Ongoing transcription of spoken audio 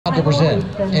To present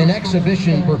an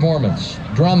exhibition performance,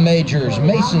 drum majors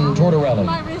Mason Tortorelli,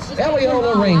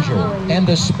 Eliola Ranger, and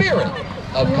the spirit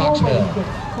of Coxmill.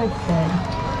 I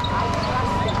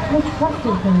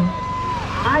trusted her.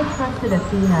 I trusted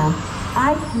Athena.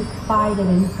 I confided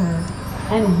in her.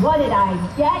 And what did I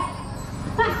get?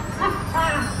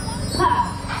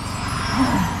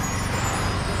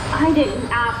 I didn't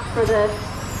ask for this.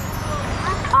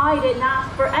 I didn't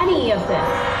ask for any of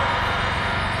this.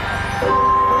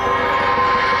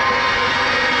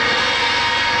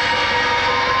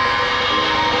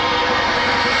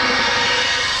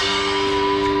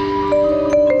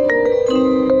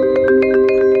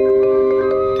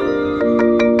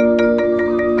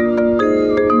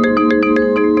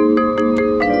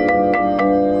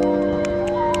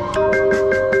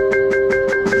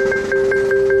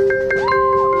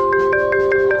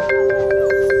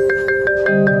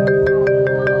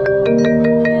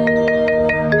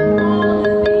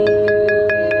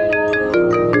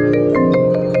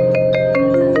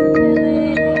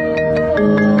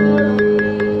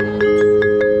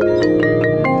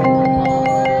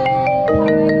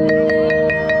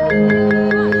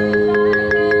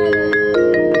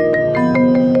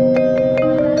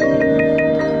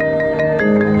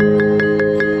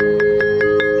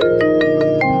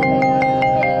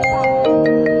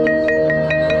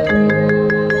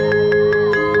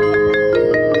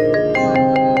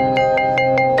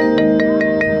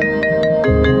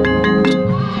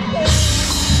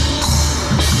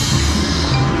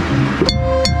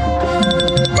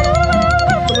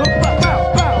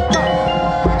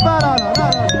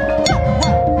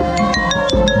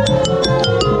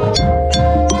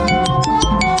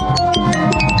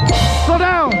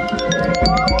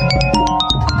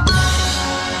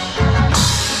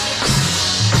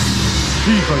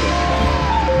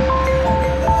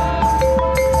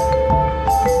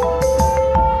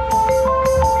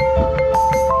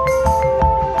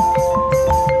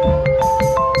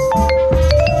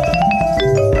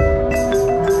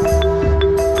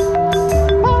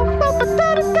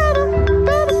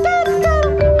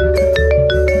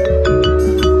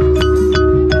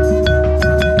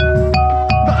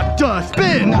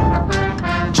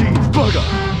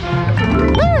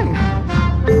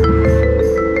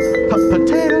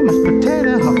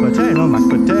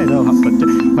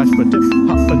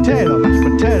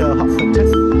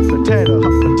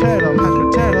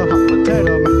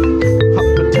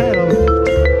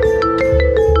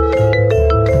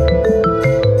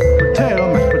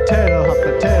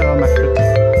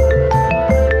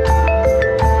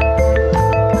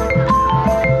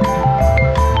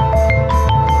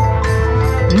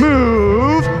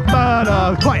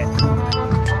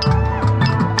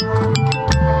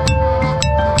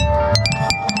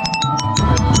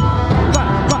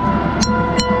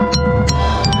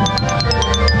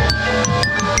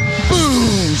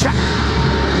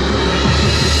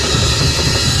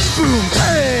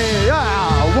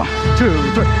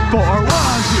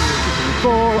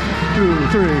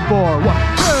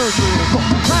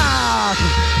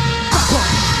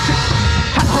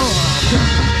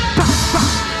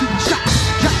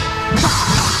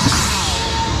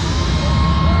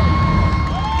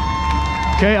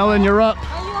 Okay, Ellen, you're up. Are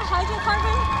you a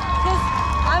hydrocarbon? Because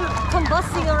I'm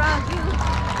combusting around you.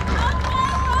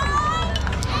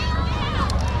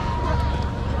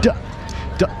 Duh,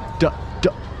 duh, duh,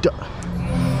 duh, duh.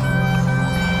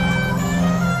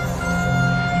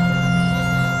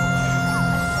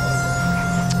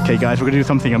 Okay, guys, we're gonna do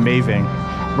something amazing.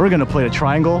 We're gonna play the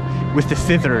triangle with the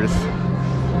scissors.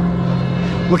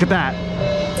 Look at that.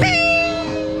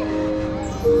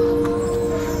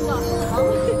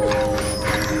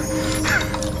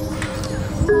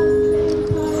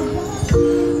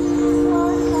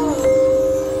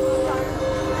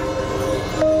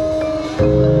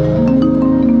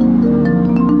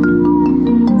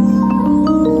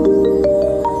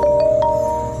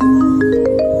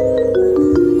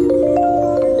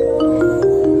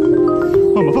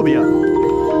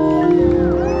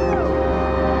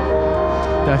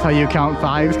 That's how you count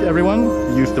fives,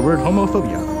 everyone. Use the word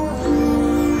homophobia.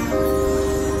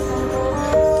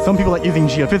 Some people like using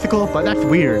geophysical, but that's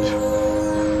weird.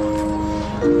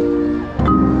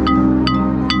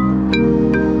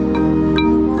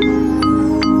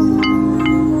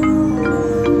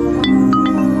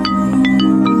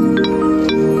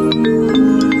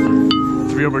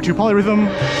 Three over two polyrhythm.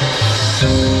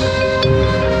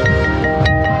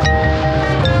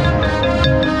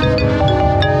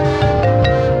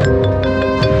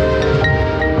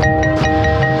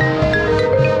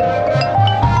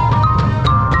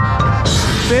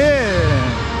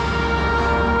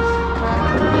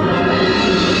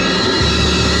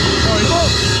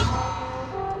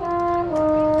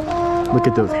 Look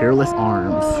at those hairless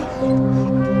arms.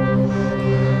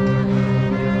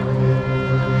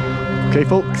 Okay,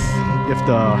 folks, if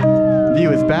the view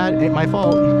is bad, it ain't my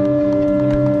fault.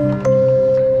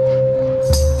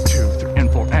 2, 3,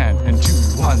 and 4, and 2,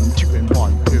 1, 2, and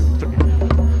 1, 2, 3.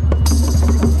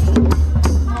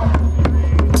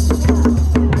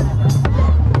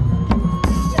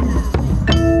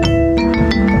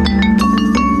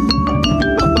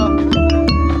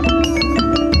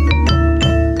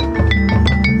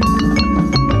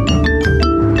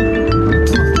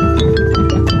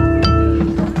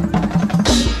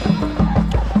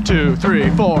 Two, 3,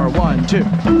 4, 1, 2.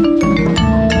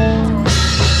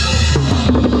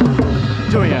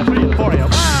 2 again, 3 and 4 again.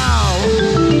 Wow!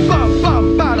 Bum,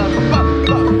 bum, ba-da, bum,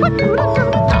 bum.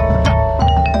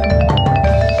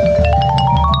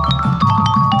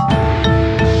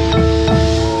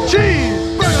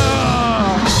 Cheeseburger!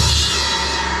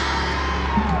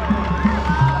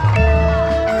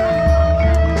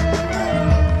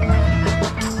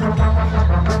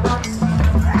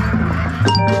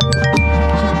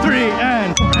 3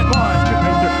 and 1, 2,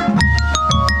 and 3.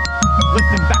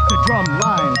 Listen back to drum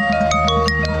line.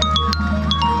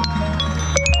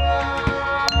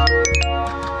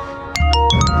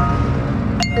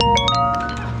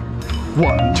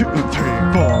 One, 2, 3,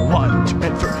 4, 1, 2,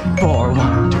 and 3, 4,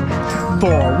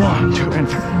 1, 2, and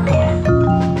 3, 4, 1,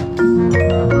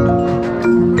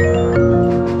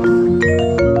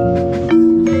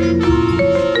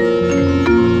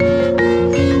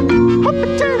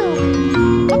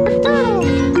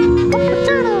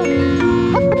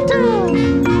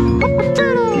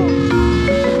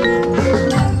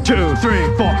 2, and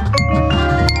 3, 4.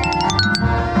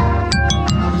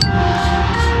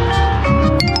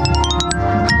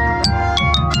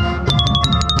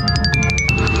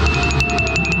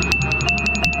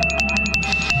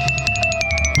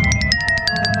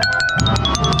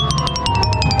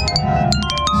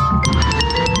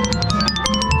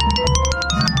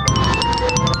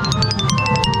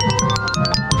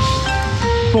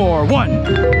 Four, 1.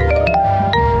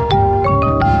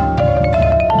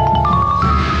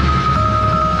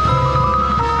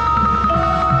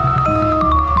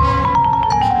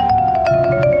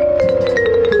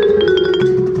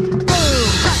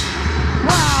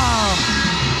 Wow.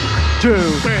 2,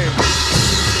 3.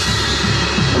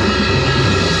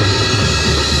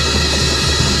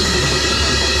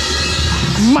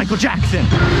 Michael Jackson.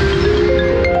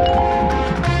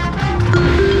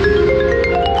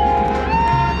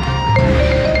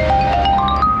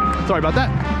 Sorry about that.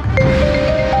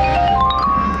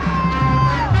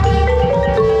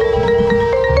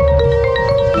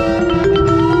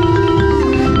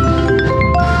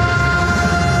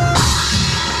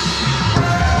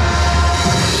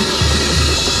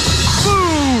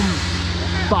 Boom!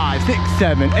 5, 6,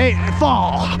 7, 8,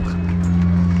 fall.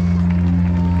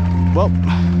 Well,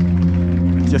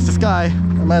 it's just the sky.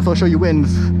 I might as well show you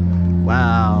winds.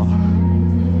 Wow.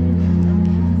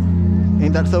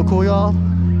 Ain't that so cool, y'all?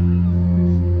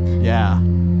 Yeah.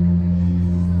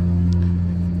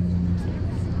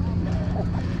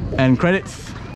 End credits.